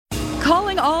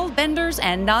Calling all benders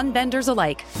and non-benders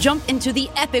alike. Jump into the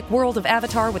epic world of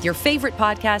Avatar with your favorite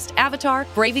podcast, Avatar: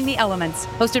 Braving the Elements.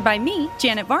 Hosted by me,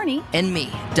 Janet Varney. And me,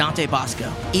 Dante Bosco.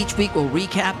 Each week we'll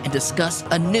recap and discuss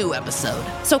a new episode.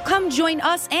 So come join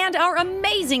us and our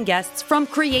amazing guests, from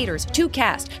creators to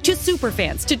cast to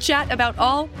superfans, to chat about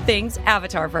all things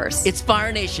Avatarverse. It's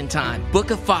Fire Nation time.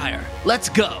 Book of Fire. Let's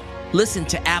go. Listen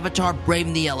to Avatar: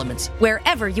 Braving the Elements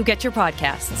wherever you get your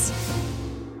podcasts.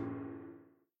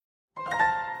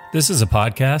 This is a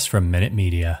podcast from Minute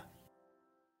Media.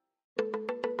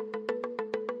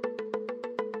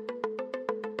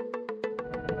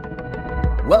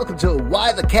 Welcome to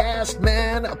Why the Cast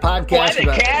Man, a podcast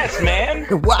Why the Cast Man?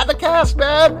 Why the Cast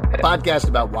Man? A podcast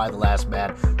about Y the Last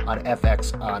Man on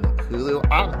FX on Hulu.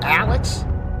 I'm Alex.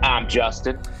 I'm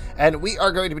Justin. And we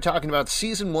are going to be talking about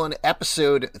Season 1,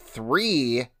 Episode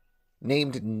 3,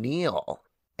 named Neil.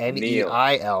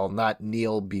 Neil, not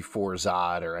Neil before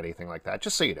Zod or anything like that.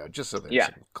 Just so you know, just so there's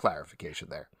some clarification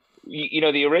there. You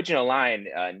know, the original line,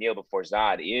 Neil before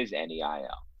Zod, is Neil.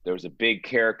 There was a big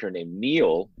character named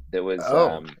Neil that was...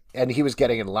 and he was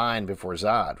getting in line before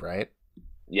Zod, right?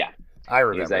 Yeah. I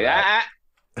remember He's like, that.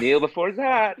 Neil before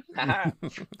Zod.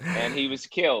 And he was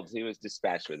killed. He was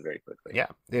dispatched with very quickly. Yeah.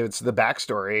 It's the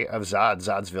backstory of Zod.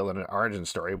 Zod's villain and origin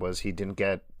story was he didn't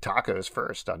get tacos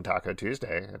first on Taco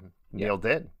Tuesday, and Neil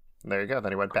did. And there you go.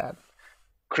 Then he went bad.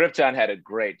 Krypton had a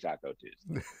great Taco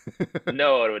Tuesday.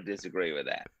 No one would disagree with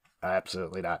that.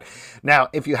 Absolutely not. Now,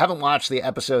 if you haven't watched the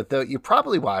episode, though, you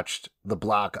probably watched the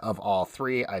block of all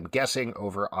three, I'm guessing,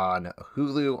 over on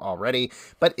Hulu already.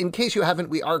 But in case you haven't,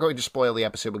 we are going to spoil the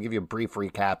episode. We'll give you a brief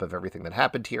recap of everything that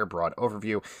happened here, broad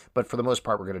overview. But for the most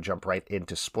part, we're going to jump right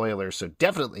into spoilers. So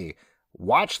definitely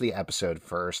watch the episode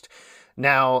first.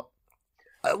 Now,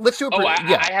 let's do a brief...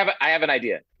 I have an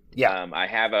idea. Yeah. I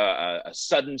have a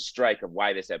sudden strike of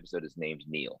why this episode is named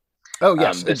Neil. Oh,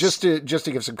 yes. Just to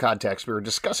give some context, we were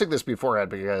discussing this beforehand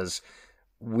because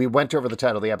we went over the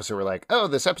title of the episode. We're like, oh,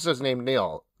 this episode's named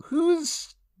Neil.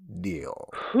 Who's Neil?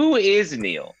 Who is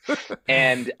Neil?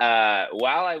 And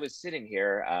while I was sitting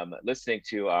here listening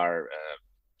to our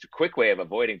quick way of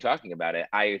avoiding talking about it,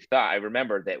 I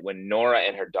remembered that when Nora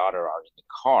and her daughter are in the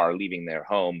car leaving their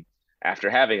home after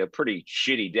having a pretty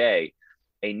shitty day,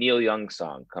 a Neil Young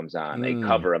song comes on, a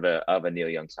cover of a Neil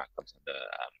Young song comes on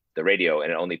the radio,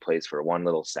 and it only plays for one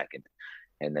little second,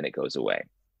 and then it goes away.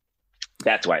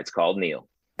 That's why it's called Neil.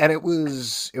 And it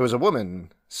was a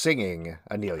woman singing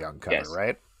a Neil Young cover,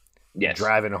 right? Yes.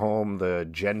 Driving home the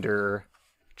gender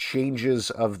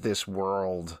changes of this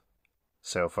world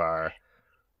so far,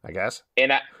 I guess.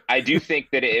 And I do think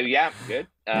that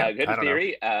good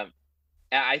theory.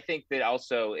 I think that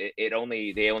also they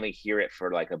only hear it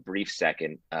for like a brief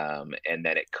second, and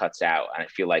then it cuts out. And I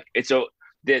feel like it's so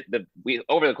we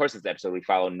over the course of this episode, we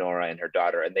follow Nora and her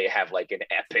daughter, and they have like an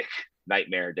epic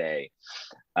nightmare day.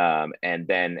 And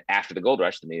then after the gold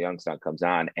rush, the Neil Young song comes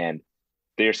on, and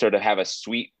they sort of have a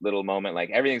sweet little moment,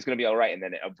 like everything's going to be all right, and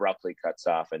then it abruptly cuts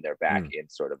off, and they're back in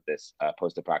sort of this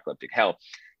post-apocalyptic hell,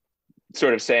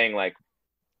 sort of saying like,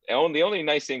 the only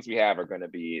nice things we have are going to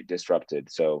be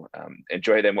disrupted. So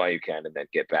enjoy them while you can, and then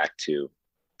get back to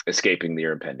escaping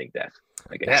your impending death,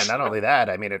 I guess. Yeah, not only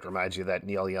that, I mean, it reminds you that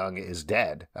Neil Young is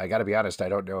dead. I got to be honest, I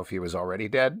don't know if he was already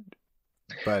dead,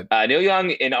 but Neil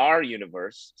Young in our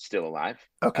universe still alive.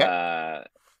 Okay.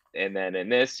 And then in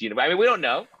this universe, I mean, we don't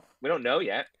know. We don't know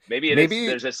yet. Maybe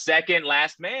there's a second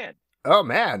Last Man. Oh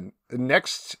man,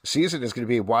 next season is going to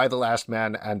be Why the Last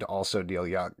Man and also Neil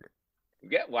Young.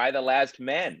 Yeah, Why the Last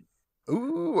Men.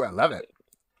 Ooh, I love it.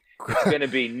 It's going to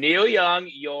be Neil Young,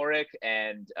 Yorick,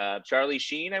 and Charlie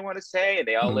Sheen, I want to say, and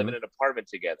they all live in an apartment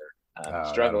together,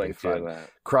 struggling to...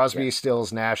 Crosby,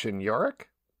 Stills, Nash, and Yorick?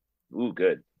 Ooh,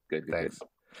 good. Thanks.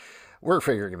 We're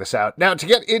figuring this out. Now, to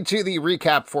get into the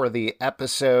recap for the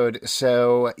episode,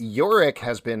 so Yorick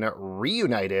has been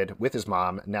reunited with his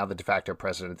mom, now the de facto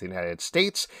president of the United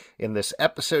States. In this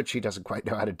episode, she doesn't quite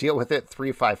know how to deal with it.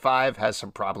 355 has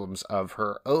some problems of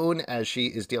her own as she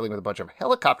is dealing with a bunch of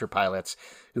helicopter pilots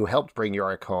who helped bring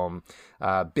Yorick home.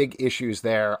 Big issues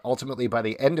there. Ultimately, by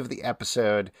the end of the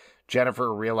episode,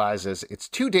 Jennifer realizes it's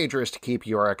too dangerous to keep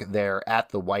Yorick there at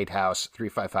the White House.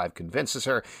 355 convinces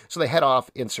her, so they head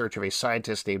off in search of a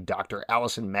scientist named Dr.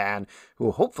 Allison Mann,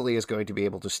 who hopefully is going to be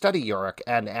able to study Yorick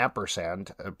and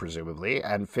Ampersand, presumably,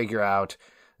 and figure out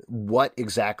what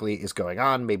exactly is going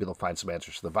on. Maybe they'll find some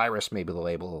answers to the virus. Maybe they'll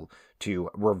be able to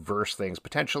reverse things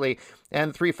potentially.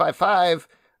 And 355...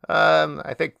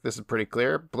 I think this is pretty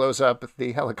clear, blows up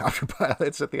the helicopter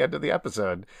pilots at the end of the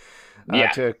episode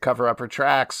to cover up her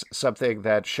tracks, something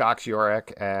that shocks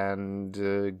Yorick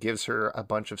and gives her a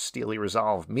bunch of steely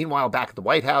resolve. Meanwhile, back at the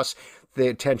White House,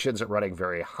 the tensions are running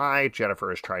very high.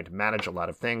 Jennifer is trying to manage a lot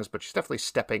of things, but she's definitely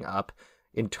stepping up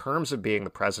in terms of being the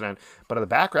president. But in the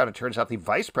background, it turns out the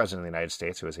vice president of the United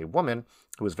States, who is a woman,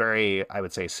 who is very, I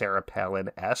would say, Sarah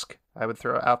Palin-esque, I would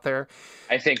throw out there.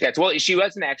 I think well, she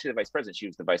wasn't actually the vice president. She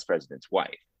was the vice president's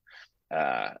wife.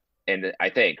 And I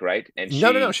think, right? And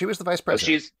No, she was the vice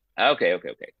president. Okay.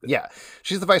 Good. Yeah,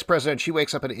 she's the vice president. She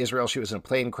wakes up in Israel. She was in a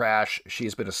plane crash.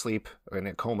 She's been asleep or in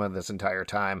a coma this entire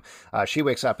time. She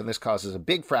wakes up, and this causes a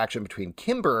big fraction between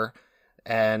Kimber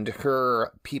and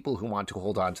her people who want to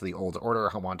hold on to the old order,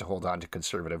 who want to hold on to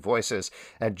conservative voices,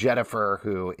 and Jennifer,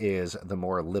 who is the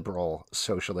more liberal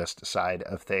socialist side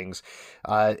of things.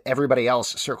 Everybody else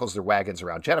circles their wagons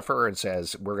around Jennifer and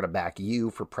says, we're going to back you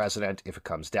for president if it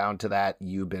comes down to that.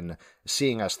 You've been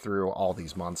seeing us through all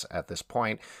these months at this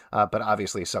point, but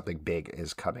obviously something big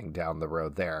is coming down the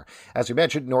road there. As we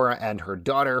mentioned, Nora and her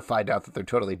daughter find out that they're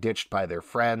totally ditched by their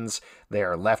friends. They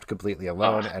are left completely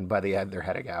alone, and by the end, they're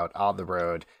heading out on the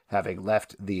road, having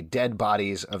left the dead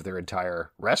bodies of their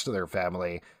entire rest of their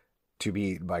family to be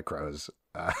eaten by crows.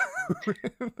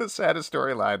 The saddest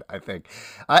storyline, I think.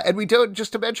 And we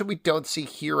don't see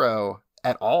Hero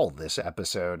at all this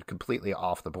episode, completely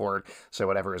off the board. So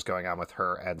whatever is going on with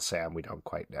her and Sam, we don't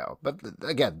quite know. But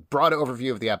again, broad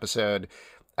overview of the episode.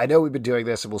 I know we've been doing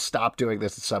this and we'll stop doing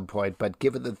this at some point, but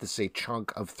given that this is a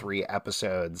chunk of 3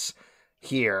 episodes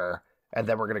here, and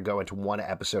then we're going to go into 1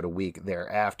 episode a week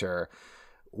thereafter,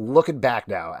 looking back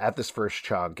now at this first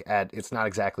chunk, it's not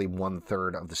exactly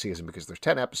 1/3 of the season because there's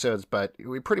 10 episodes, but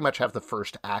we pretty much have the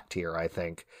first act here, I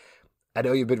think. I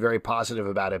know you've been very positive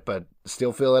about it, but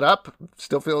still feel it up?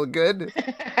 Still feeling good?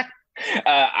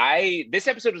 This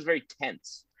episode was very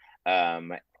tense.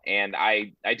 And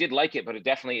I did like it, but it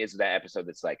definitely is that episode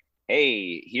that's like,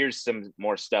 hey, here's some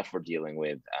more stuff we're dealing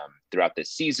with throughout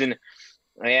this season.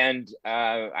 And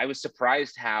I was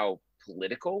surprised how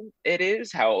political it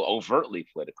is, how overtly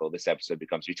political this episode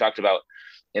becomes. We talked about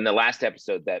in the last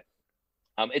episode that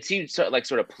it seems sort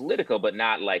of political, but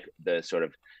not like the sort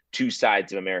of two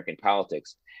sides of American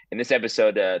politics. And this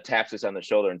episode taps us on the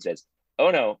shoulder and says, oh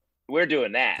no, we're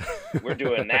doing that. We're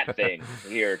doing that thing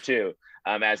here too.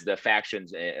 As the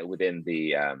factions within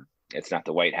the, it's not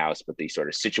the White House, but the sort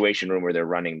of situation room where they're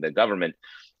running the government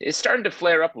is starting to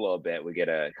flare up a little bit. We get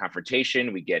a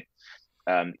confrontation. We get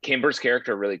Kimber's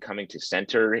character really coming to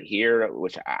center here,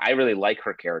 which I really like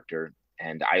her character.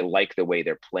 And I like the way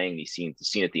they're playing these scenes. The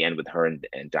scene at the end with her and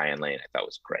Diane Lane, I thought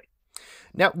was great.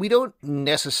 Now, we don't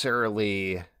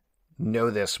necessarily know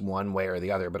this one way or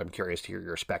the other, but I'm curious to hear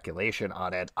your speculation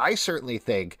on it. I certainly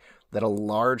think that a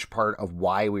large part of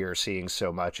why we are seeing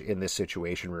so much in this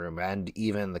situation room, and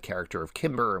even the character of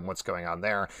Kimber and what's going on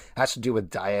there, has to do with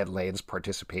Diane Lane's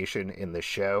participation in the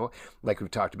show. Like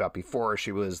we've talked about before,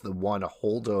 she was the one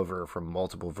holdover from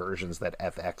multiple versions that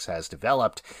FX has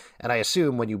developed. And I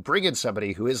assume when you bring in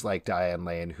somebody who is like Diane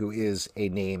Lane, who is a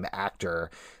name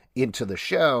actor, into the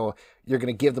show, you're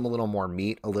going to give them a little more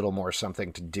meat, a little more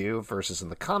something to do, versus in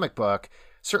the comic book.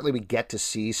 Certainly we get to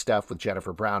see stuff with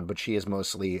Jennifer Brown, but she is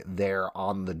mostly there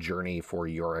on the journey for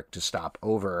Yorick to stop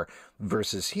over,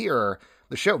 versus here,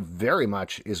 the show very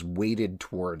much is weighted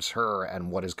towards her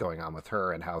and what is going on with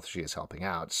her and how she is helping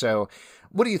out. So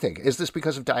what do you think? Is this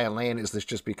because of Diane Lane? Is this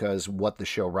just because what the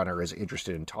showrunner is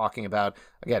interested in talking about?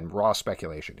 Again, raw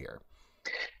speculation here.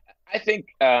 I think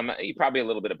probably a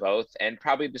little bit of both, and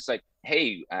probably just like,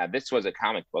 hey, this was a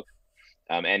comic book,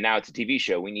 and now it's a TV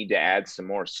show. We need to add some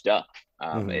more stuff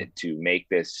to make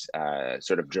this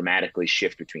sort of dramatically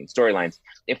shift between storylines.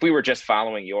 If we were just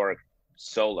following Yorick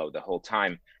solo the whole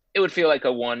time, it would feel like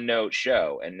a one-note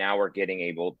show. And now we're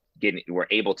we're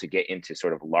able to get into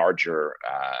sort of larger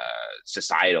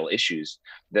societal issues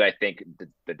that I think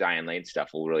the Diane Lane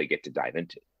stuff will really get to dive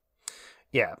into.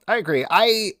 Yeah, I agree.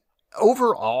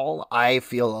 Overall, I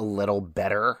feel a little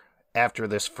better after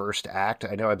this first act.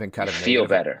 I know I've been kind of feel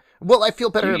better. Well, I feel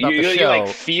better about the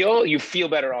show. You feel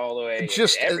better all the way.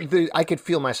 Just I could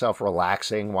feel myself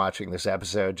relaxing watching this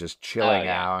episode, just chilling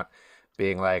out,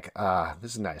 being like,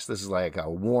 this is nice. This is like a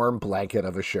warm blanket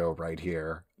of a show right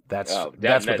here. That's what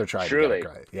they're trying to do.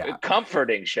 Right? Yeah,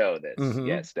 comforting show. This,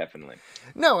 yes, definitely.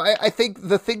 No, I think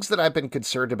the things that I've been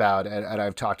concerned about, and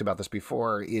I've talked about this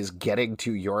before, is getting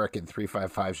to Yorick and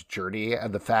 355's journey,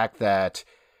 and the fact that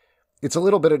it's a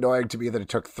little bit annoying to me that it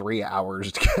took 3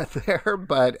 hours to get there,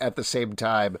 but at the same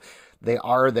time, they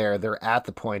are there. They're at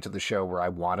the point of the show where I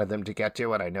wanted them to get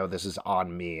to, and I know this is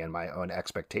on me and my own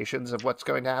expectations of what's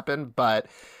going to happen, but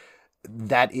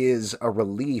that is a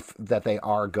relief that they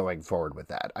are going forward with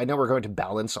that. I know we're going to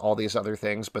balance all these other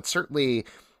things, but certainly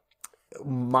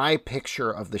my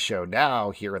picture of the show now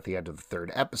here at the end of the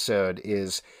 3rd episode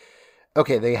is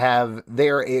okay, they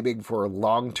are aiming for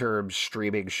long-term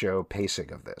streaming show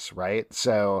pacing of this, right?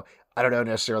 So I don't know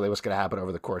necessarily what's going to happen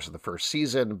over the course of the first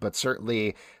season, but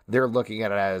certainly they're looking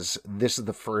at it as this is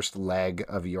the first leg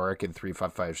of Yorick and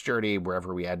 355's journey.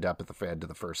 Wherever we end up at the end of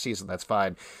the first season, that's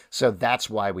fine. So that's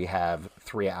why we have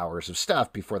 3 hours of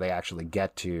stuff before they actually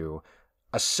get to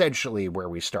essentially where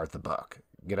we start the book,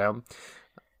 you know?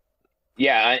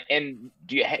 Yeah, and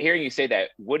hearing you say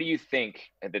that, what do you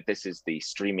think that this is the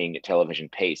streaming television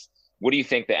pace? What do you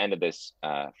think the end of this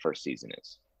first season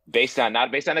is?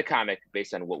 Not based on the comic,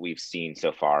 based on what we've seen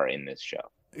so far in this show.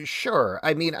 Sure.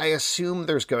 I mean, I assume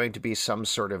there's going to be some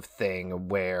sort of thing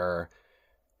where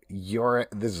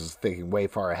this is thinking way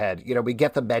far ahead. You know, we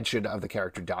get the mention of the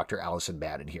character Dr. Allison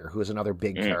Madden here, who is another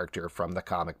big character from the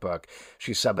comic book.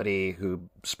 She's somebody who,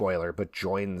 spoiler, but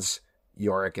joins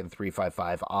Yorick and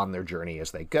 355 on their journey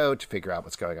as they go to figure out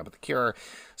what's going on with the cure.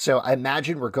 So I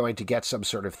imagine we're going to get some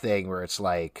sort of thing where it's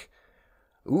like,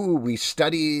 ooh, we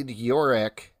studied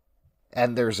Yorick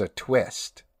and there's a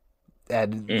twist.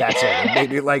 And that's it.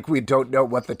 Maybe like we don't know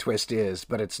what the twist is,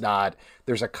 but it's not,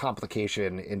 there's a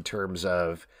complication in terms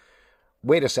of,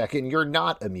 wait a second, you're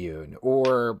not immune.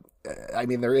 Or, I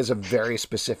mean, there is a very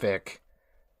specific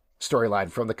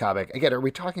storyline from the comic. Again, are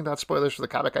we talking about spoilers for the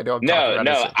comic? I know I'm talking about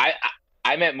No,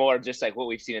 I meant more just like what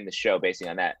we've seen in the show, basing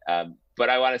on that. But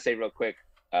I want to say real quick,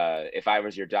 if I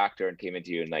was your doctor and came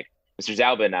into you and like, Mr.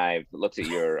 Zalbin, I've looked at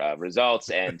your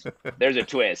results, and there's a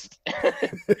twist.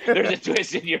 There's a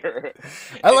twist in your.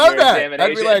 I love that.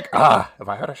 I'd be like, have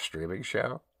I had a streaming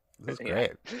show? This is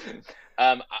great.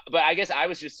 But I guess I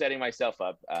was just setting myself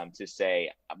up to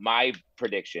say my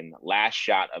prediction, last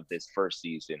shot of this first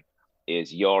season,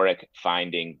 is Yorick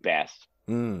finding Beth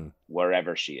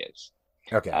wherever she is.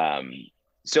 Okay.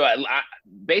 So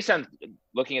based on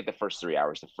looking at the first 3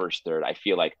 hours, the first third, I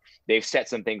feel like they've set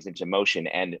some things into motion,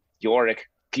 and Yorick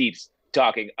keeps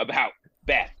talking about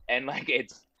Beth, and like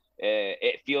it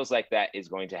feels like that is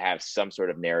going to have some sort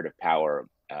of narrative power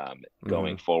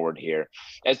going forward here,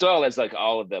 as well as like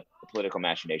all of the political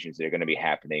machinations that are going to be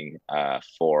happening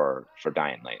for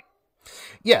Diane Lane.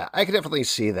 Yeah, I can definitely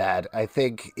see that. I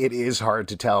think it is hard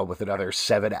to tell with another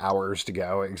 7 hours to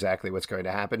go exactly what's going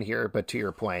to happen here. But to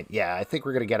your point, yeah, I think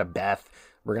we're going to get a Beth.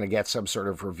 We're going to get some sort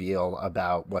of reveal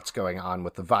about what's going on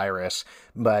with the virus.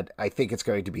 But I think it's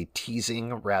going to be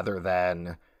teasing rather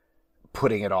than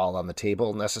putting it all on the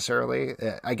table necessarily.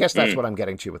 I guess that's what I'm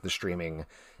getting to with the streaming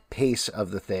pace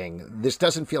of the thing. This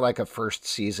doesn't feel like a first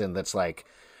season that's like,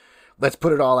 let's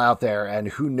put it all out there, and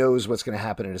who knows what's going to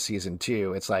happen in a season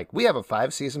 2. It's like, we have a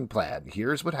 5-season plan.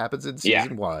 Here's what happens in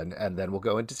season 1, and then we'll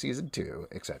go into season 2,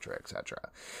 etc., etc.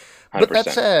 But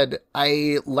that said,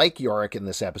 I like Yorick in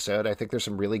this episode. I think there's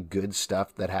some really good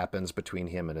stuff that happens between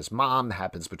him and his mom,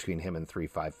 happens between him and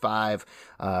 355.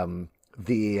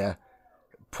 The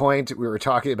point we were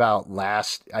talking about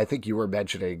last, I think you were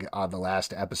mentioning on the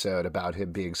last episode about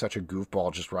him being such a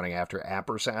goofball just running after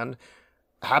ampersand,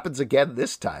 happens again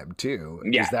this time too.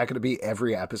 Yeah. Is that going to be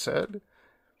every episode?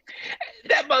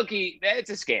 That monkey,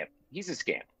 it's a scam. He's a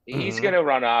scam. He's going to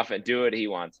run off and do what he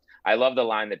wants. I love the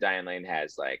line that Diane Lane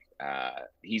has, like,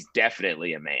 he's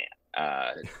definitely a man,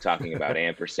 talking about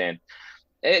ampersand.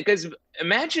 Because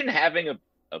imagine having a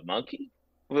monkey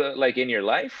like in your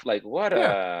life. Like, what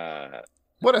a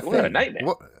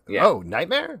nightmare. Oh,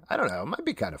 nightmare? I don't know. It might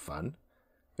be kind of fun.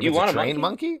 If you want a trained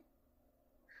monkey?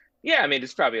 Yeah, I mean,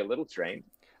 it's probably a little trained.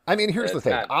 I mean, here's the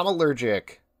thing. I'm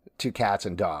allergic to cats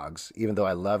and dogs, even though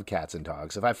I love cats and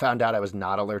dogs. If I found out I was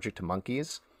not allergic to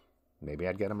monkeys, maybe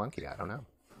I'd get a monkey. I don't know.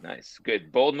 Nice.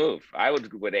 Good. Bold move. I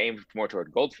would aim more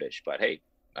toward goldfish, but hey,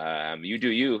 you do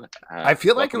you. I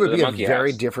feel like it would be a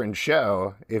very different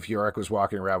show if Yorick was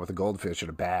walking around with a goldfish in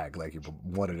a bag like you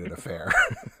wanted at a fair.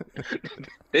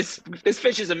 This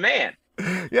fish is a man.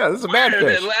 Yeah, this is a man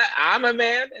fish. I'm a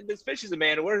man, and this fish is a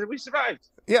man. Where we survived?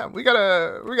 Yeah, we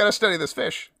gotta study this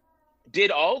fish. Did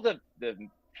all the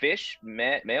fish,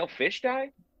 male fish,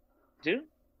 die too?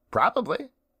 Probably.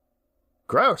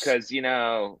 Gross. Because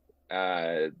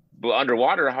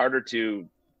underwater, harder to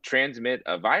transmit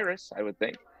a virus, I would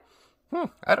think.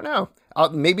 I don't know.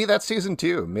 Maybe that's season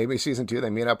 2. Maybe season 2 they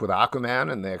meet up with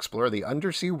Aquaman and they explore the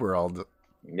undersea world.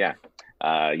 Yeah.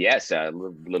 Yes.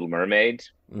 Little Mermaid,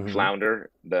 Flounder,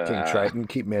 the King Triton.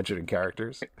 Keep mentioning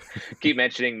characters. Keep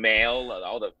mentioning male.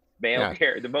 All the male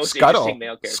characters. The most Scuttle. interesting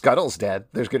male characters. Scuttle's dead.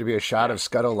 There's going to be a shot of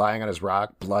Scuttle lying on his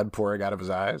rock, blood pouring out of his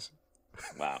eyes.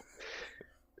 Wow.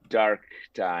 Dark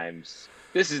times.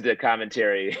 This is the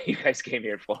commentary you guys came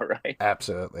here for, right?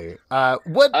 Absolutely.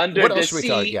 What else should we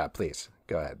talk? Yeah, please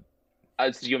go ahead.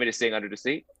 Do you want me to sing Under the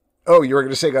Sea? Oh, you were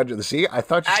going to sing Under the Sea? I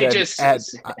thought you said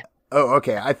Oh,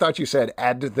 okay. I thought you said,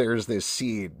 and there's this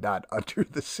scene, not under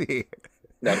the sea.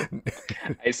 No,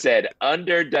 I said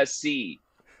under the sea.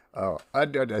 Oh,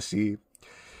 under the sea.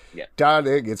 Yeah.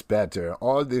 Darling, it's better.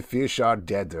 All the fish are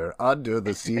deader under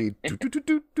the sea.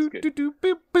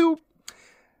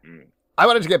 I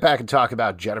wanted to get back and talk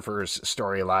about Jennifer's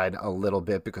storyline a little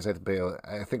bit because I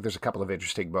think there's a couple of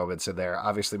interesting moments in there.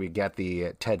 Obviously, we get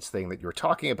the tense thing that you were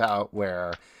talking about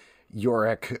where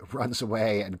Yorick runs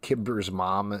away and Kimber's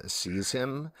mom sees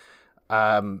him.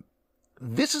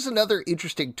 This is another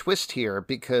interesting twist here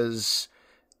because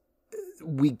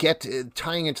we get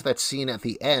tying into that scene at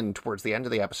the end, towards the end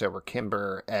of the episode where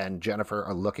Kimber and Jennifer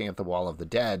are looking at the Wall of the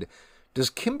Dead.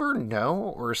 Does Kimber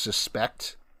know or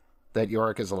suspect that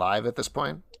Yorick is alive at this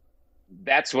point?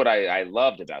 That's what I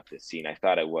loved about this scene. I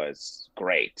thought it was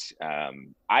great.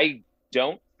 I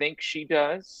don't think she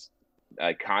does.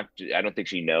 I don't think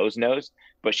she knows,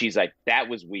 but she's like, that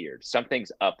was weird.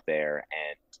 Something's up there,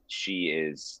 and she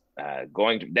is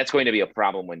that's going to be a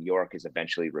problem when Yorick is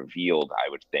eventually revealed, I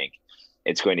would think.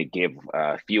 It's going to give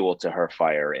fuel to her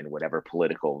fire in whatever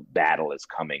political battle is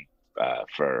coming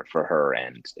for her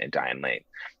and Diane Lane.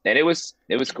 And it was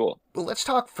cool. Well, let's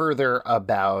talk further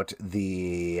about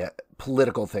the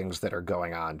political things that are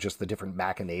going on, just the different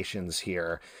machinations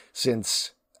here,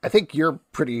 since I think you're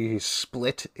pretty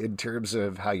split in terms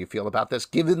of how you feel about this,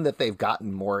 given that they've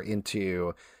gotten more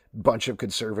into a bunch of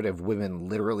conservative women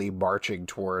literally marching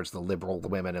towards the liberal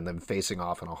women and then facing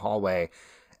off in a hallway.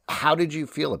 How did you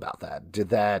feel about that?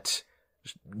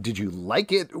 Did you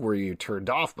like it? Were you turned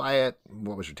off by it?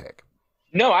 What was your take?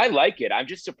 No, I like it. I'm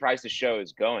just surprised the show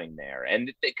is going there.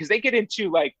 And because they get into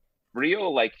like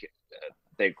real, like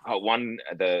the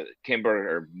Kimber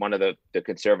or one of the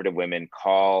conservative women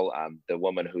call the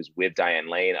woman who's with Diane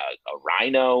Lane a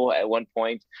rhino at one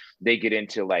point. They get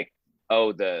into like,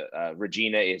 oh, the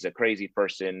Regina is a crazy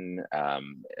person.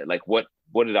 Like what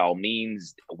it all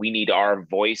means. We need our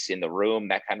voice in the room,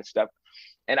 that kind of stuff.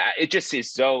 And it just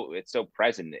is it's so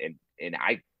present. And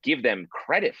I give them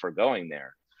credit for going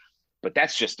there. But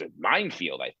that's just a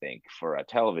minefield, I think, for a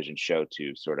television show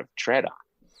to sort of tread on.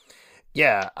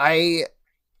 Yeah, I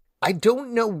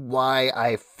don't know why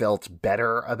I felt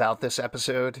better about this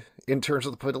episode in terms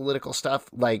of the political stuff.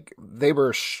 Like, they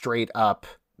were straight up.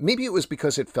 Maybe it was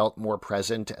because it felt more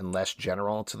present and less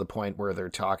general, to the point where they're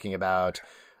talking about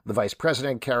the vice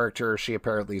president character. She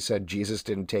apparently said Jesus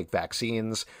didn't take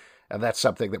vaccines. And that's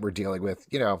something that we're dealing with,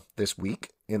 this week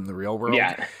in the real world.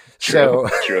 Yeah, true.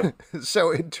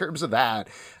 So in terms of that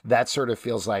sort of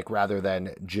feels like, rather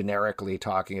than generically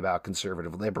talking about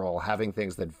conservative liberal, having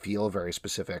things that feel very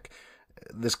specific.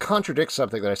 This contradicts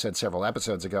something that I said several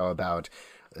episodes ago about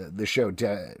the show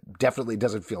definitely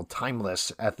doesn't feel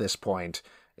timeless at this point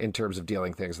in terms of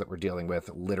dealing things that we're dealing with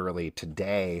literally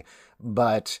today.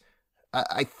 But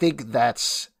I think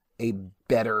that's a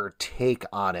better take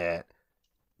on it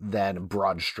than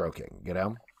broad stroking,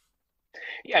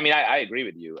 Yeah, I mean, I agree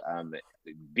with you.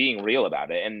 Being real about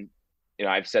it, and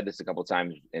I've said this a couple of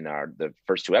times in the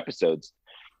first two episodes,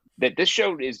 that this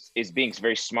show is being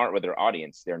very smart with their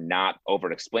audience. They're not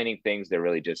over explaining things. They're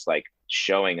really just like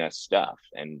showing us stuff,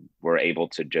 and we're able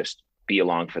to just be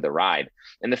along for the ride.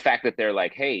 And the fact that they're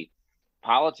like, hey,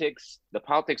 the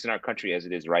politics in our country as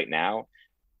it is right now,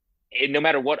 no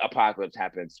matter what apocalypse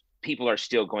happens, people are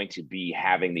still going to be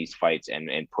having these fights and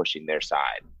pushing their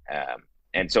side.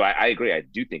 And so I agree. I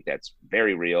do think that's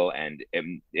very real, and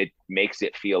it makes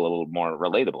it feel a little more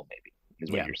relatable, maybe,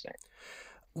 is what you're saying.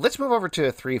 Let's move over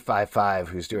to 355,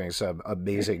 who's doing some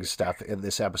amazing stuff in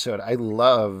this episode. I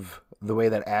love the way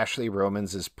that Ashley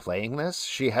Romans is playing this.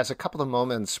 She has a couple of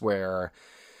moments where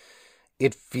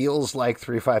it feels like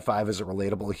 355 is a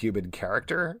relatable human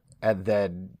character, and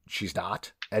then she's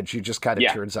not. And she just kind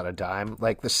of turns on a dime.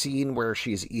 Like the scene where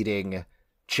she's eating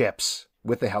chips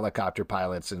with the helicopter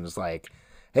pilots and is like,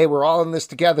 hey, we're all in this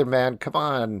together, man. Come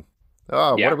on.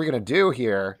 Oh, what are we going to do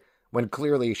here? When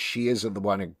clearly she isn't the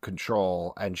one in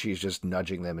control, and she's just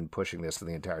nudging them and pushing this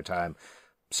the entire time.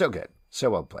 So good. So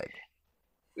well played.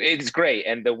 It's great.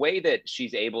 And the way that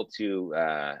she's able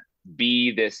to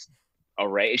be this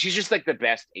array, she's just like the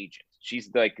best agent. She's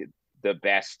like the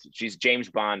best. She's James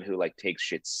Bond who like takes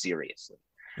shit seriously.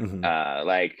 Mm-hmm.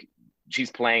 Like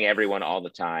she's playing everyone all the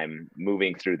time,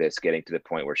 moving through this, getting to the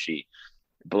point where she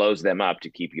blows them up to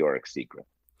keep Yorick's secret.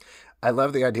 I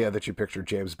love the idea that you picture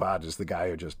James Bond as the guy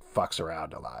who just fucks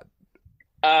around a lot.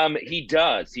 He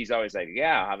does. He's always like,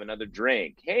 yeah, I'll have another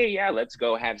drink. Hey, yeah, let's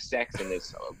go have sex in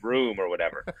this room or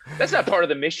whatever. That's not part of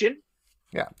the mission.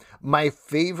 Yeah. My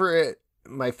favorite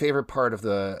my favorite part of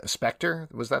the Spectre.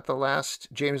 Was that the last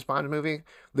James Bond movie?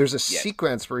 There's a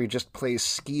sequence where he just plays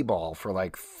skee ball for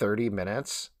like 30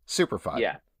 minutes. Super fun.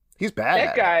 Yeah. He's bad.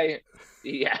 That guy,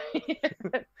 yeah.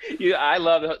 I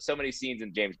love so many scenes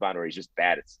in James Bond where he's just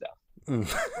bad at stuff.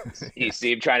 You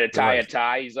see him trying to tie a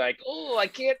tie. He's like, oh, I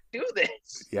can't do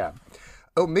this. Yeah.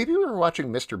 Oh, maybe we were watching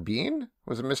Mr. Bean.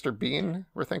 Was it Mr. Bean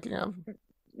we're thinking of?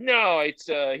 No, it's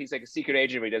he's like a secret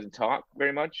agent, but he doesn't talk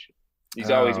very much.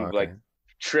 He's always like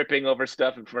tripping over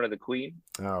stuff in front of the Queen.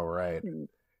 Oh, right.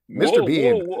 Mr.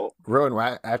 Bean, whoa.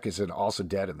 Rowan Atkinson, also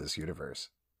dead in this universe.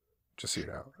 Just so you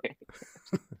know.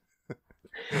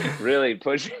 Really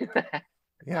pushing that.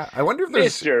 Yeah, I wonder if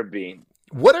there's Mr. Bean.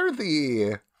 What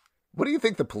do you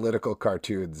think the political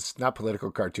cartoons, not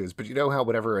political cartoons, but you know how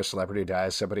whenever a celebrity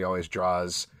dies, somebody always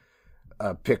draws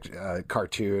a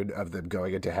cartoon of them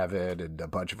going into heaven and a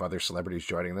bunch of other celebrities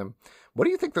joining them? What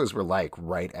do you think those were like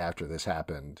right after this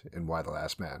happened in Y: The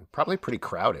Last Man? Probably pretty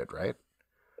crowded, right?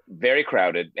 Very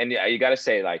crowded. And you got to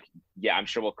say, like, yeah, I'm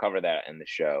sure we'll cover that in the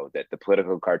show, that the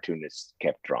political cartoonists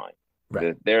kept drawing.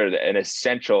 Right. They're an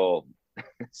essential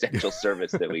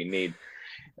service that we need.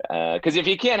 Because if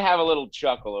you can't have a little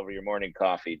chuckle over your morning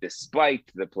coffee, despite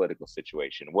the political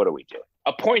situation, what are we doing?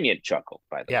 A poignant chuckle,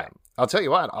 by the way. Yeah, I'll tell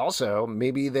you what. Also,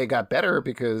 maybe they got better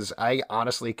because I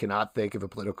honestly cannot think of a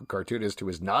political cartoonist who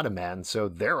is not a man, so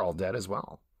they're all dead as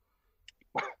well.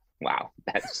 Wow,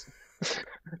 it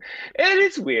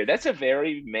is weird. That's a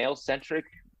very male-centric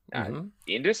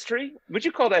industry. Would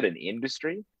you call that an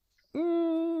industry?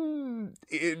 No.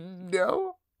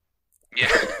 Yeah,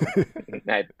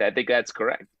 I think that's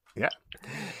correct. Yeah. I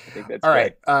think that's all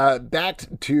right. Back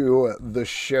to the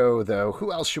show, though.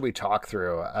 Who else should we talk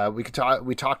through?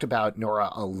 We talked about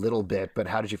Nora a little bit, but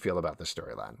how did you feel about the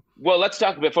storyline? Well, let's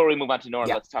talk before we move on to Nora.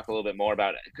 Yeah. Let's talk a little bit more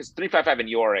about it, because 355 and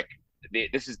Yorick.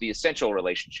 This is the essential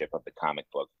relationship of the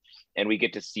comic book, and we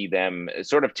get to see them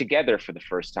sort of together for the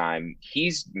first time.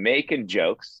 He's making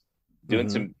jokes, doing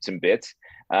some bits.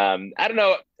 I don't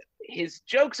know. His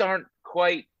jokes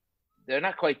they're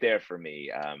not quite there for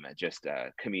me, just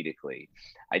comedically.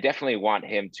 I definitely want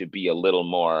him to be a little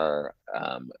more,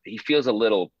 he feels a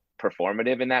little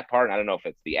performative in that part. I don't know if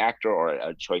it's the actor or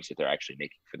a choice that they're actually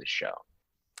making for the show.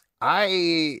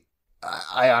 I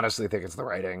honestly think it's the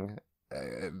writing,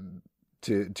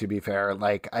 to be fair.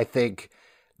 Like, I think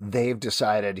they've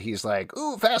decided he's like,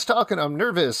 ooh, fast talking, I'm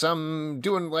nervous, I'm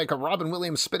doing like a Robin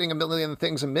Williams spitting a million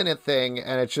things a minute thing,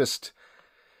 and it's just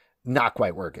not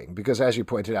quite working because, as you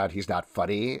pointed out, he's not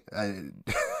funny.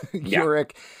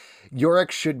 Yorick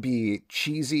should be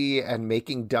cheesy and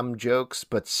making dumb jokes,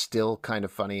 but still kind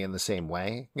of funny in the same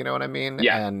way. You know what I mean?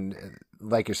 Yeah. And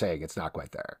like you're saying, it's not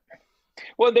quite there.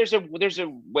 Well, there's a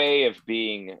way of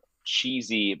being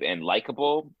cheesy and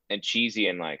likable, and cheesy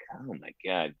and like, oh my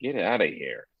God, get out of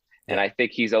here. Yeah. And I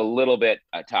think he's a little bit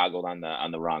toggled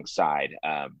on the wrong side.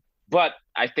 But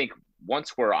I think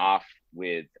once we're off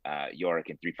with Yorick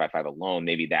and 355 alone,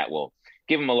 maybe that will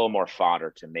give him a little more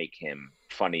fodder to make him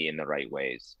funny in the right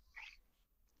ways.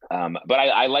 But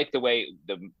I like the way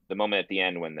the moment at the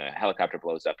end when the helicopter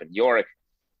blows up and Yorick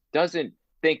doesn't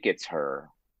think it's her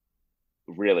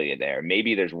really there.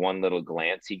 Maybe there's one little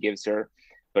glance he gives her,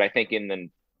 but I think in the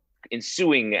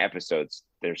ensuing episodes,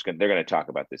 they're going to talk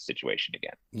about this situation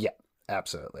again. Yeah,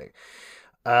 absolutely.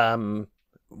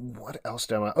 What else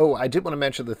do I want? Oh, I did want to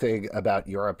mention the thing about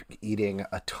Europe eating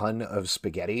a ton of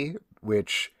spaghetti,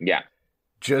 which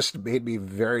just made me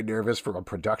very nervous from a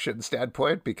production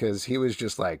standpoint because he was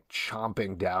just like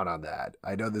chomping down on that.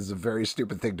 I know this is a very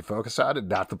stupid thing to focus on and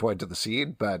not the point of the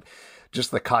scene, but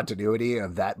just the continuity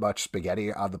of that much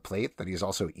spaghetti on the plate that he's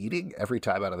also eating every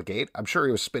time out of the gate. I'm sure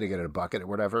he was spitting it in a bucket or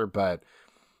whatever, but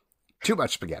too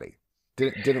much spaghetti.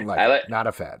 Didn't like it. Not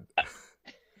a fan.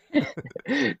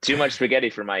 Too much spaghetti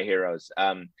for my heroes.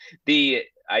 The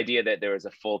idea that there was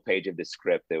a full page of the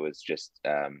script that was just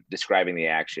describing the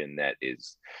action that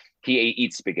is he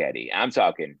eats spaghetti. I'm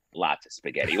talking lots of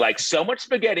spaghetti, like so much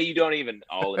spaghetti you don't even,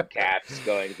 all in caps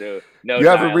going through. No, you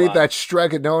ever read that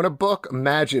Stregonona book?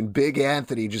 Imagine Big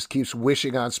Anthony just keeps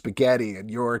wishing on spaghetti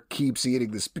and Yorick keeps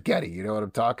eating the spaghetti. You know what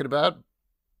I'm talking about?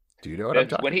 Do you know what I'm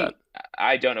talking about?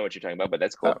 I don't know what you're talking about, but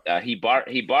that's cool. He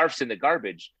barfs in the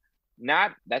garbage.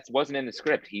 That wasn't in the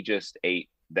script. He just ate,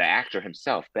 the actor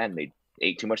himself, Ben,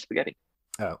 ate too much spaghetti.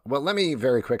 Oh, well, let me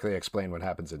very quickly explain what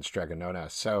happens in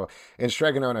Stregonona. So in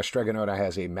Stregonona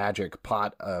has a magic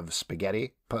pot of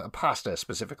spaghetti, pasta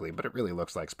specifically, but it really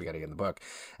looks like spaghetti in the book.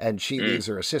 And she leaves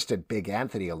her assistant, Big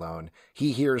Anthony, alone.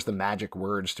 He hears the magic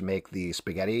words to make the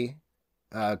spaghetti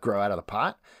grow out of the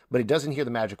pot, but he doesn't hear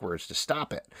the magic words to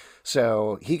stop it.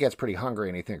 So he gets pretty hungry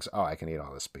and he thinks, oh, I can eat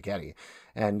all this spaghetti.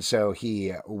 And so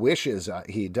he wishes,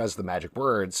 he does the magic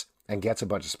words and gets a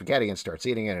bunch of spaghetti and starts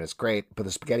eating it, and it's great, but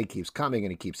the spaghetti keeps coming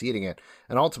and he keeps eating it.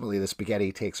 And ultimately the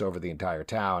spaghetti takes over the entire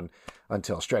town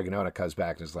until Stregonona comes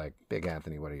back and is like, Big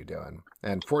Anthony, what are you doing?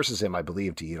 And forces him, I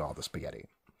believe, to eat all the spaghetti.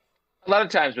 A lot of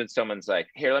times when someone's like,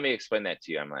 here, let me explain that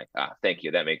to you, I'm like, thank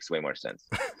you. That makes way more sense.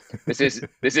 This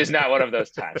is not one of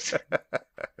those times.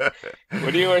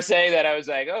 When you were saying that, I was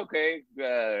like, okay,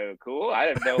 cool. I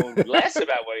don't know less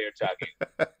about what you're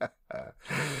talking.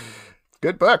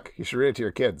 Good book. You should read it to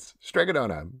your kids.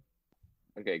 Stregonona.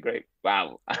 Okay, great.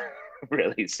 Wow.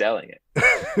 Really selling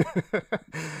it.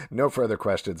 No further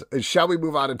questions. Shall we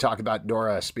move on and talk about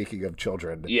Nora, speaking of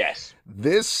children? Yes.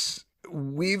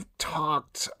 We've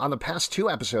talked on the past 2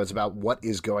 episodes about what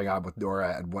is going on with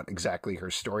Nora and what exactly her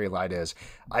storyline is.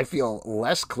 I feel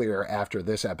less clear after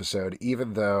this episode,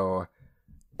 even though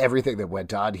everything that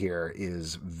went on here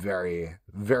is very,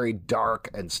 very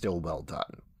dark and still well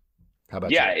done. How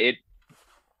about you?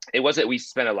 It wasn't. We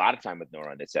spent a lot of time with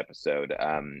Nora in this episode,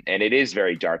 and it is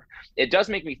very dark. It does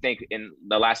make me think. In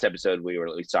the last episode, we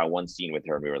saw one scene with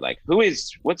her, and we were like,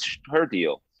 what's her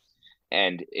deal?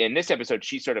 And in this episode,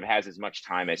 she sort of has as much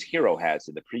time as Hiro has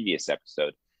in the previous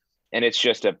episode, and it's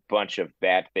just a bunch of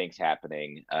bad things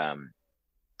happening.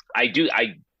 I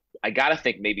gotta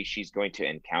think maybe she's going to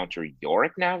encounter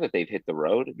Yorick now that they've hit the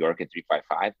road, Yorick at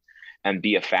 355, and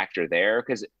be a factor there,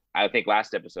 because I think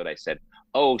last episode I said,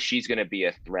 oh, she's going to be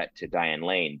a threat to Diane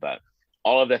Lane, but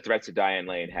all of the threats to Diane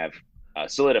Lane have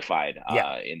solidified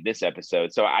in this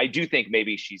episode. So I do think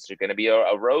maybe she's going to be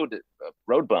a road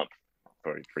bump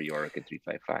for Yorick at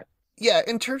 355. Yeah,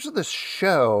 in terms of the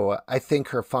show, I think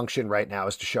her function right now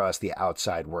is to show us the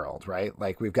outside world, right?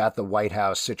 Like, we've got the White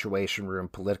House Situation Room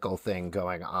political thing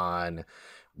going on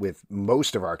with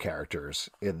most of our characters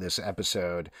in this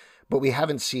episode, but we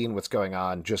haven't seen what's going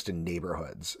on just in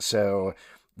neighborhoods. So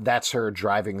that's her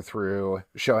driving through,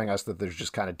 showing us that there's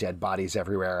just kind of dead bodies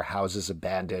everywhere, houses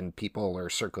abandoned, people are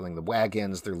circling the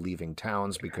wagons, they're leaving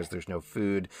towns because there's no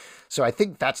food. So I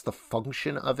think that's the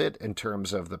function of it in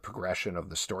terms of the progression of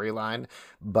the storyline.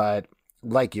 But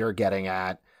like you're getting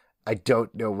at, I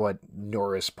don't know what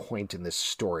Nora's point in this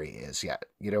story is yet.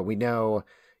 You know, we know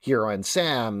Hiro and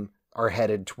Sam are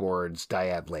headed towards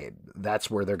Diane Lane.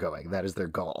 That's where they're going. That is their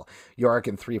goal. Yorick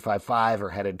and 355 are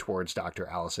headed towards Dr.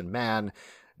 Allison Mann.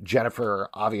 Jennifer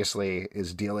obviously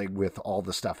is dealing with all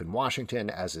the stuff in Washington,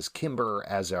 as is Kimber,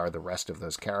 as are the rest of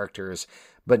those characters.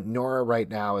 But Nora right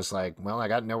now is like, well, I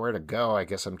got nowhere to go. I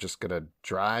guess I'm just going to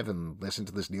drive and listen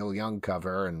to this Neil Young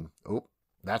cover. And, oh,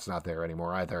 that's not there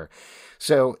anymore either.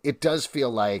 So it does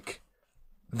feel like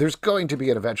there's going to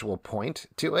be an eventual point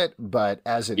to it. But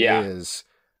as it is,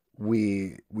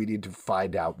 we need to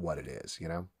find out what it is, you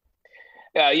know?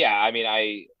 I mean,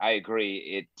 I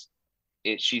agree.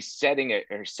 She's setting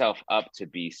herself up to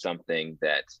be something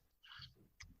that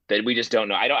we just don't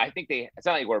know. I think it's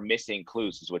not like we're missing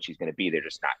clues as what she's going to be. They're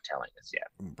just not telling us yet.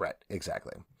 Right.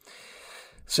 Exactly.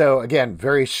 So again,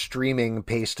 very streaming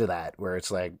pace to that, where it's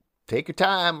like, take your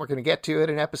time. We're going to get to it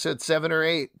in episode 7 or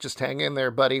 8. Just hang in there,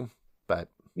 buddy. But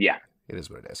yeah, it is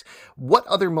what it is. What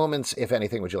other moments, if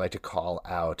anything, would you like to call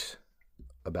out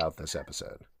about this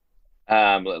episode?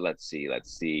 Let's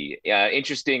see.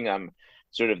 Interesting.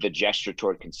 Sort of the gesture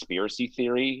toward conspiracy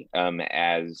theory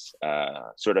as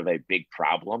sort of a big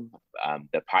problem.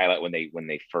 The pilot, when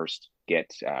they first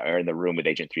are in the room with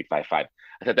Agent 355,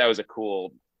 I thought that was a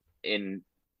cool. In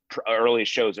early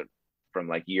shows from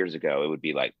like years ago, it would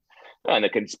be like, oh, and the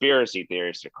conspiracy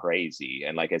theorists are crazy,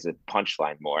 and like as a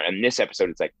punchline more. And this episode,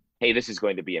 it's like, hey, this is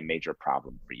going to be a major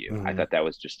problem for you. Mm-hmm. I thought that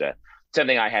was just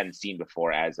something I hadn't seen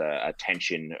before as a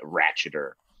tension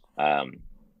ratcheter.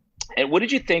 And what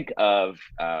did you think of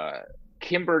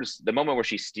Kimber's, the moment where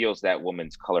she steals that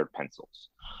woman's colored pencils?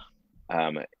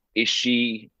 Is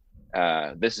she,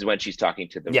 this is when she's talking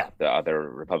to the other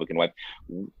Republican wife.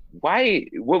 Why,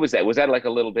 what was that? Was that like a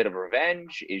little bit of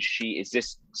revenge? Is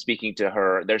this speaking to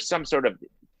her? There's some sort of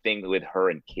thing with her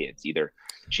and kids. Either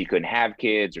she couldn't have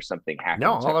kids or something happened.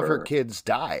 No, all of her kids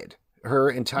died. Her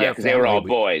entire family. They were all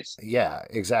boys. Yeah,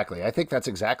 exactly. I think that's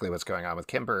exactly what's going on with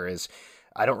Kimber. Is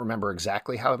I don't remember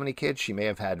exactly how many kids. She may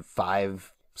have had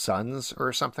 5 sons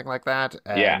or something like that,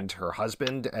 and her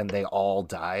husband, and they all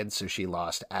died. So she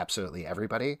lost absolutely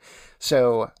everybody.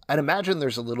 So I'd imagine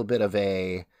there's a little bit of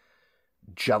a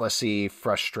jealousy,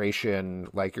 frustration,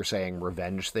 like you're saying,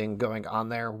 revenge thing going on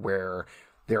there, where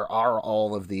there are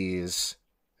all of these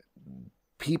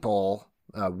people,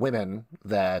 women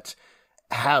that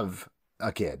have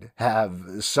a kid,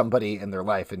 have somebody in their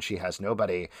life, and she has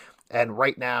nobody. And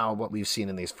right now, what we've seen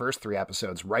in these first 3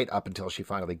 episodes, right up until she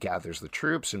finally gathers the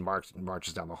troops and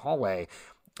marches down the hallway,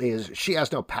 is she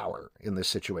has no power in this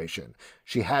situation.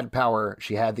 She had power.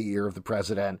 She had the ear of the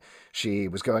president. She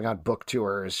was going on book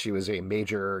tours. She was a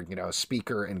major,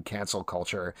 speaker in cancel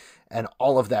culture. And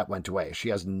all of that went away. She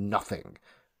has nothing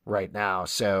right now.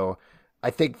 So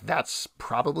I think that's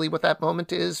probably what that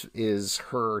moment is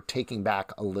her taking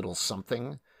back a little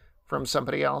something from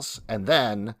somebody else. And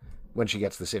then when she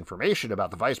gets this information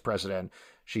about the vice president,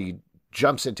 she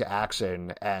jumps into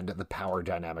action and the power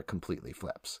dynamic completely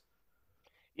flips.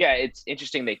 Yeah, it's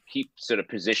interesting. They keep sort of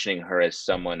positioning her as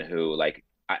someone who like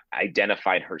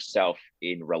identified herself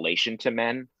in relation to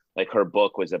men. Like her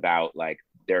book was about like,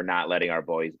 they're not letting our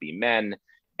boys be men.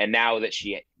 And now that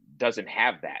she doesn't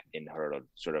have that in her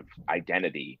sort of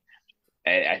identity,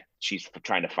 she's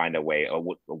trying to find a way,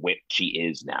 what she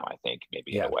is now, I think,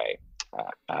 maybe in a way.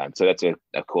 So that's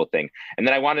a cool thing. And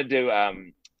then I wanted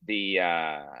to,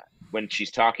 when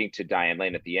she's talking to Diane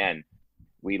Lane at the end,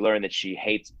 we learn that she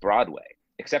hates Broadway,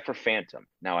 except for Phantom.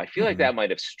 Now, I feel like that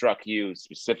might have struck you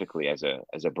specifically as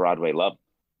a Broadway love.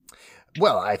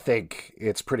 Well, I think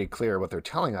it's pretty clear what they're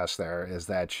telling us there is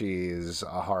that she's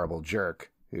a horrible jerk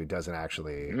who doesn't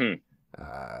actually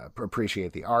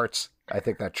appreciate the arts. I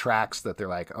think that tracks that they're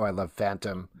like, oh, I love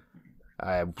Phantom.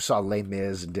 I saw Les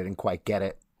Mis and didn't quite get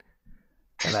it.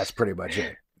 And that's pretty much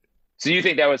it. So you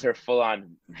think that was her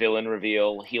full-on villain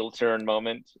reveal, heel turn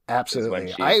moment?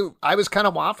 Absolutely. I was kind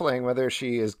of waffling whether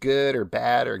she is good or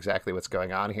bad or exactly what's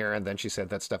going on here. And then she said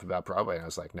that stuff about Broadway. And I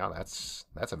was like, no, that's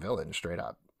a villain straight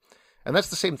up. And that's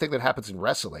the same thing that happens in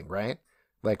wrestling, right?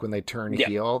 Like when they turn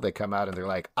heel, they come out and they're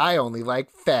like, I only like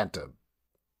Phantom.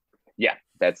 Yeah,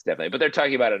 that's definitely. But they're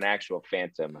talking about an actual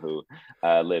Phantom who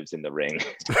lives in the ring.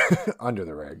 Under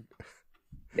the ring.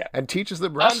 Yeah. And teaches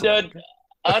them wrestling.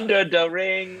 Under the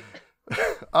ring.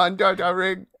 Under the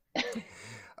ring.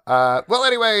 Well,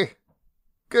 anyway,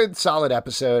 good, solid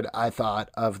episode, I thought,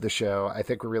 of the show. I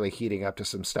think we're really heating up to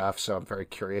some stuff, so I'm very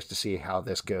curious to see how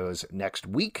this goes next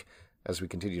week as we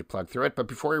continue to plug through it. But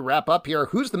before we wrap up here,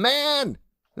 who's the man?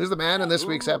 Who's the man in this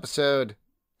week's episode?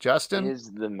 Justin?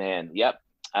 Is the man. Yep.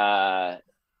 I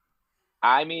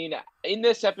mean, in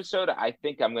this episode, I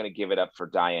think I'm going to give it up for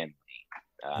Diane.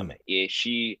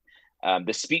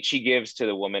 The speech she gives to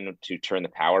the woman to turn the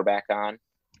power back on,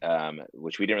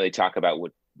 which we didn't really talk about,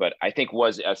 but I think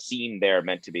was a scene there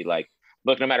meant to be like,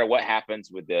 look, no matter what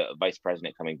happens with the vice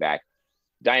president coming back,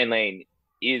 Diane Lane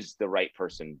is the right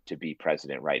person to be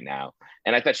president right now.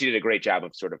 And I thought she did a great job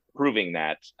of sort of proving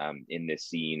that in this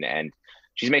scene. And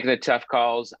she's making the tough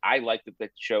calls. I like that the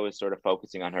show is sort of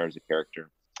focusing on her as a character.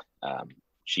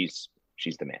 She's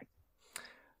the man.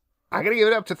 I'm going to give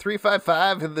it up to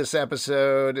 355 in this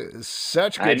episode.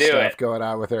 Such good stuff going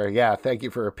on with her. Yeah, thank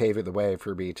you for paving the way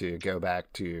for me to go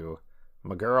back to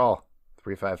my girl,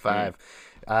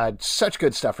 355. Such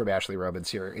good stuff from Ashley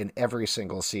Robbins here in every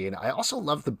single scene. I also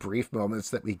love the brief moments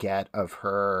that we get of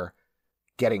her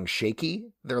getting shaky.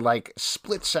 They're like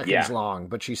split seconds long,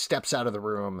 but she steps out of the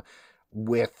room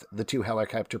with the 2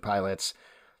 helicopter pilots,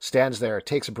 stands there,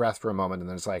 takes a breath for a moment, and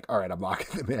then it's like, all right, I'm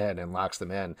locking them in, and locks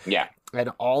them in. Yeah. And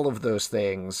all of those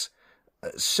things,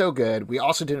 so good. We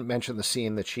also didn't mention the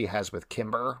scene that she has with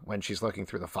Kimber when she's looking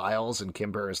through the files, and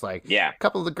Kimber is like, a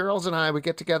couple of the girls and I would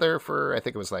get together for, I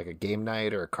think it was like a game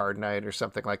night or a card night or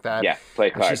something like that. Yeah, play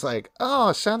cards. And she's like,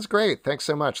 oh, sounds great. Thanks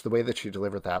so much. The way that she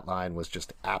delivered that line was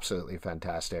just absolutely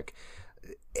fantastic.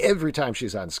 Every time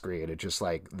she's on screen, it just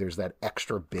like, there's that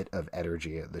extra bit of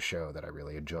energy at the show that I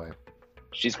really enjoy.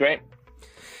 She's great.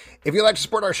 If you'd like to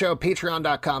support our show,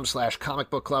 patreon.com/Comic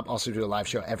Book Club. Also do a live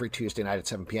show every Tuesday night at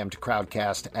 7 p.m. to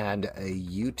Crowdcast and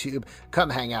YouTube.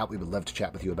 Come hang out. We would love to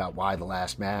chat with you about Y: The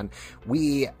Last Man.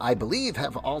 We, I believe,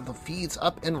 have all the feeds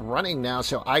up and running now.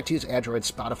 So iTunes, Android,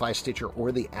 Spotify, Stitcher,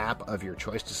 or the app of your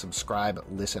choice to subscribe,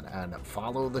 listen, and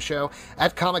follow the show.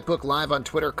 At Comic Book Live on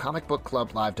Twitter,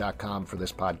 comicbookclublive.com for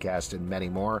this podcast and many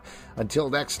more. Until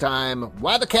next time,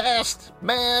 why the cast,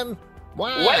 man?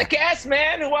 Why? Why the cast,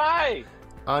 man? Why?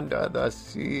 Under the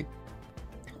sea,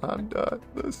 oh,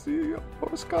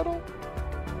 Scuttle.